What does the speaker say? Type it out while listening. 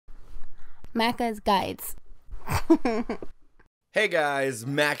Macca's Guides. Hey guys,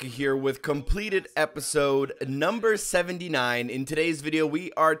 Macca here with completed episode number 79. In today's video,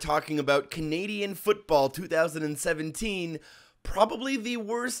 we are talking about Canadian Football 2017, probably the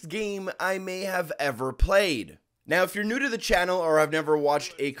worst game I may have ever played. Now, if you're new to the channel or have never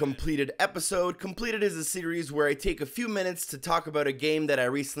watched a completed episode, Completed is a series where I take a few minutes to talk about a game that I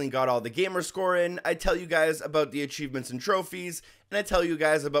recently got all the gamer score in. I tell you guys about the achievements and trophies, and I tell you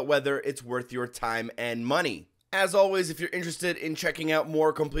guys about whether it's worth your time and money. As always, if you're interested in checking out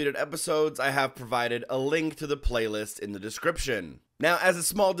more completed episodes, I have provided a link to the playlist in the description. Now, as a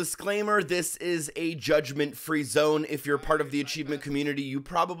small disclaimer, this is a judgment-free zone. If you're part of the achievement community, you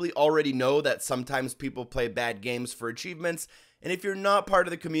probably already know that sometimes people play bad games for achievements. And if you're not part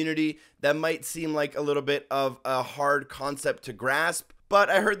of the community, that might seem like a little bit of a hard concept to grasp. But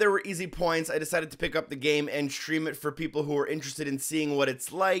I heard there were easy points. I decided to pick up the game and stream it for people who are interested in seeing what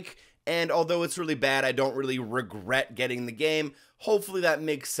it's like. And although it's really bad, I don't really regret getting the game. Hopefully that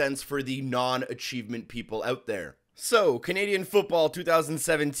makes sense for the non-achievement people out there. So, Canadian Football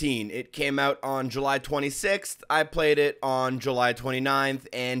 2017, it came out on July 26th, I played it on July 29th,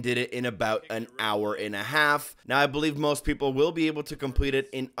 and did it in about an hour and a half. Now, I believe most people will be able to complete it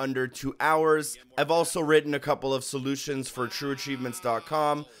in under 2 hours. I've also written a couple of solutions for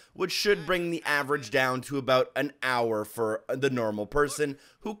TrueAchievements.com, which should bring the average down to about an hour for the normal person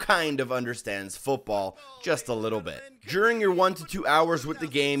who kind of understands football just a little bit. During your 1 to 2 hours with the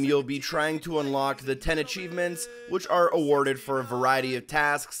game, you'll be trying to unlock the 10 achievements, which are awarded for a variety of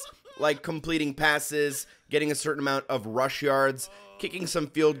tasks, like completing passes, getting a certain amount of rush yards, kicking some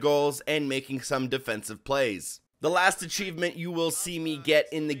field goals, and making some defensive plays. The last achievement you will see me get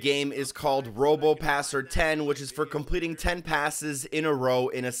in the game is called Robo Passer 10, which is for completing 10 passes in a row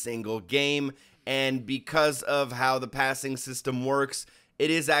in a single game. And because of how the passing system works, it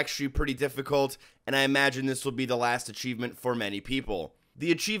is actually pretty difficult, and I imagine this will be the last achievement for many people.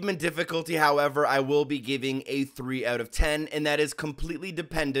 The achievement difficulty, however, I will be giving a 3 out of 10, and that is completely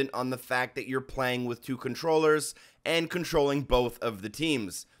dependent on the fact that you're playing with 2 controllers and controlling both of the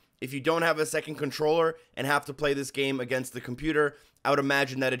teams. If you don't have a second controller and have to play this game against the computer, I would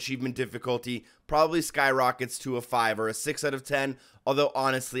imagine that achievement difficulty probably skyrockets to a 5 or a 6 out of 10, although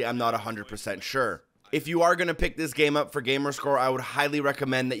honestly, I'm not 100% sure. If you are going to pick this game up for GamerScore, I would highly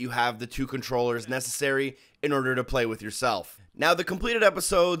recommend that you have the 2 controllers necessary in order to play with yourself. Now, the completed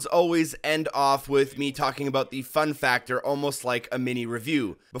episodes always end off with me talking about the fun factor, almost like a mini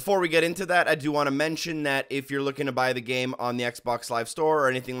review. Before we get into that, I do want to mention that if you're looking to buy the game on the Xbox Live Store or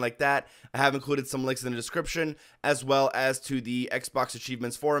anything like that, I have included some links in the description, as well as to the Xbox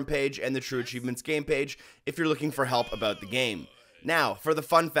Achievements forum page and the True Achievements game page if you're looking for help about the game. Now, for the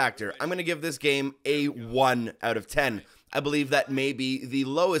fun factor, I'm going to give this game a 1 out of 10. I believe that may be the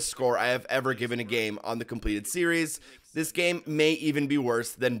lowest score I have ever given a game on the completed series. This game may even be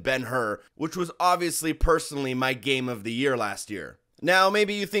worse than Ben-Hur, which was obviously personally my game of the year last year. Now,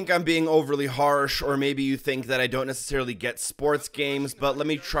 maybe you think I'm being overly harsh, or maybe you think that I don't necessarily get sports games, but let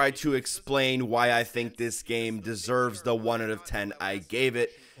me try to explain why I think this game deserves the 1 out of 10 I gave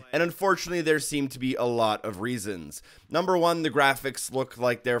it. And unfortunately, there seem to be a lot of reasons. Number one, the graphics look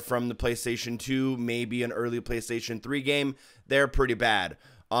like they're from the PlayStation 2, maybe an early PlayStation 3 game. They're pretty bad.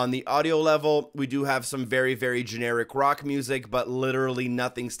 On the audio level, we do have some very, very generic rock music, but literally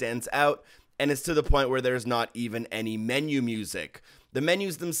nothing stands out. And it's to the point where there's not even any menu music. The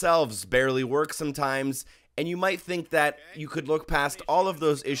menus themselves barely work sometimes, and you might think that you could look past all of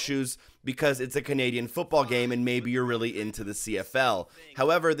those issues because it's a Canadian football game and maybe you're really into the CFL.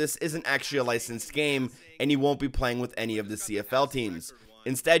 However, this isn't actually a licensed game, and you won't be playing with any of the CFL teams.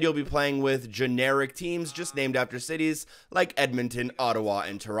 Instead, you'll be playing with generic teams just named after cities like Edmonton, Ottawa,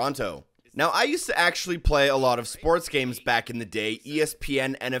 and Toronto. Now, I used to actually play a lot of sports games back in the day.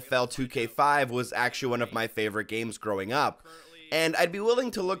 ESPN NFL 2K5 was actually one of my favorite games growing up. And I'd be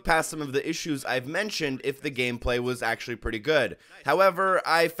willing to look past some of the issues I've mentioned if the gameplay was actually pretty good. However,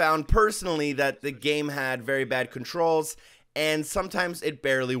 I found personally that the game had very bad controls, and sometimes it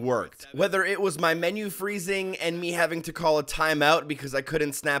barely worked. Whether it was my menu freezing and me having to call a timeout because I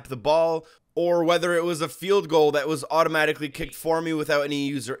couldn't snap the ball, or whether it was a field goal that was automatically kicked for me without any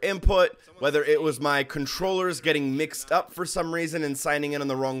user input, whether it was my controllers getting mixed up for some reason and signing in on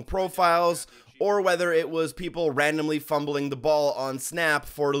the wrong profiles, or whether it was people randomly fumbling the ball on snap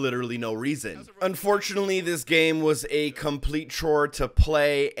for literally no reason. Unfortunately, this game was a complete chore to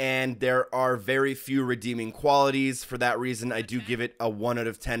play, and there are very few redeeming qualities. For that reason, I do give it a 1 out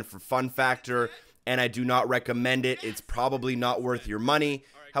of 10 for fun factor, and I do not recommend it. It's probably not worth your money.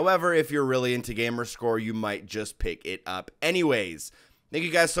 However, if you're really into GamerScore, you might just pick it up anyways. Thank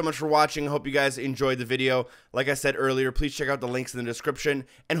you guys so much for watching. I hope you guys enjoyed the video. Like I said earlier, please check out the links in the description,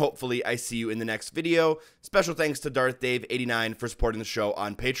 and hopefully I see you in the next video. Special thanks to Darth Dave 89 for supporting the show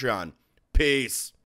on Patreon. Peace.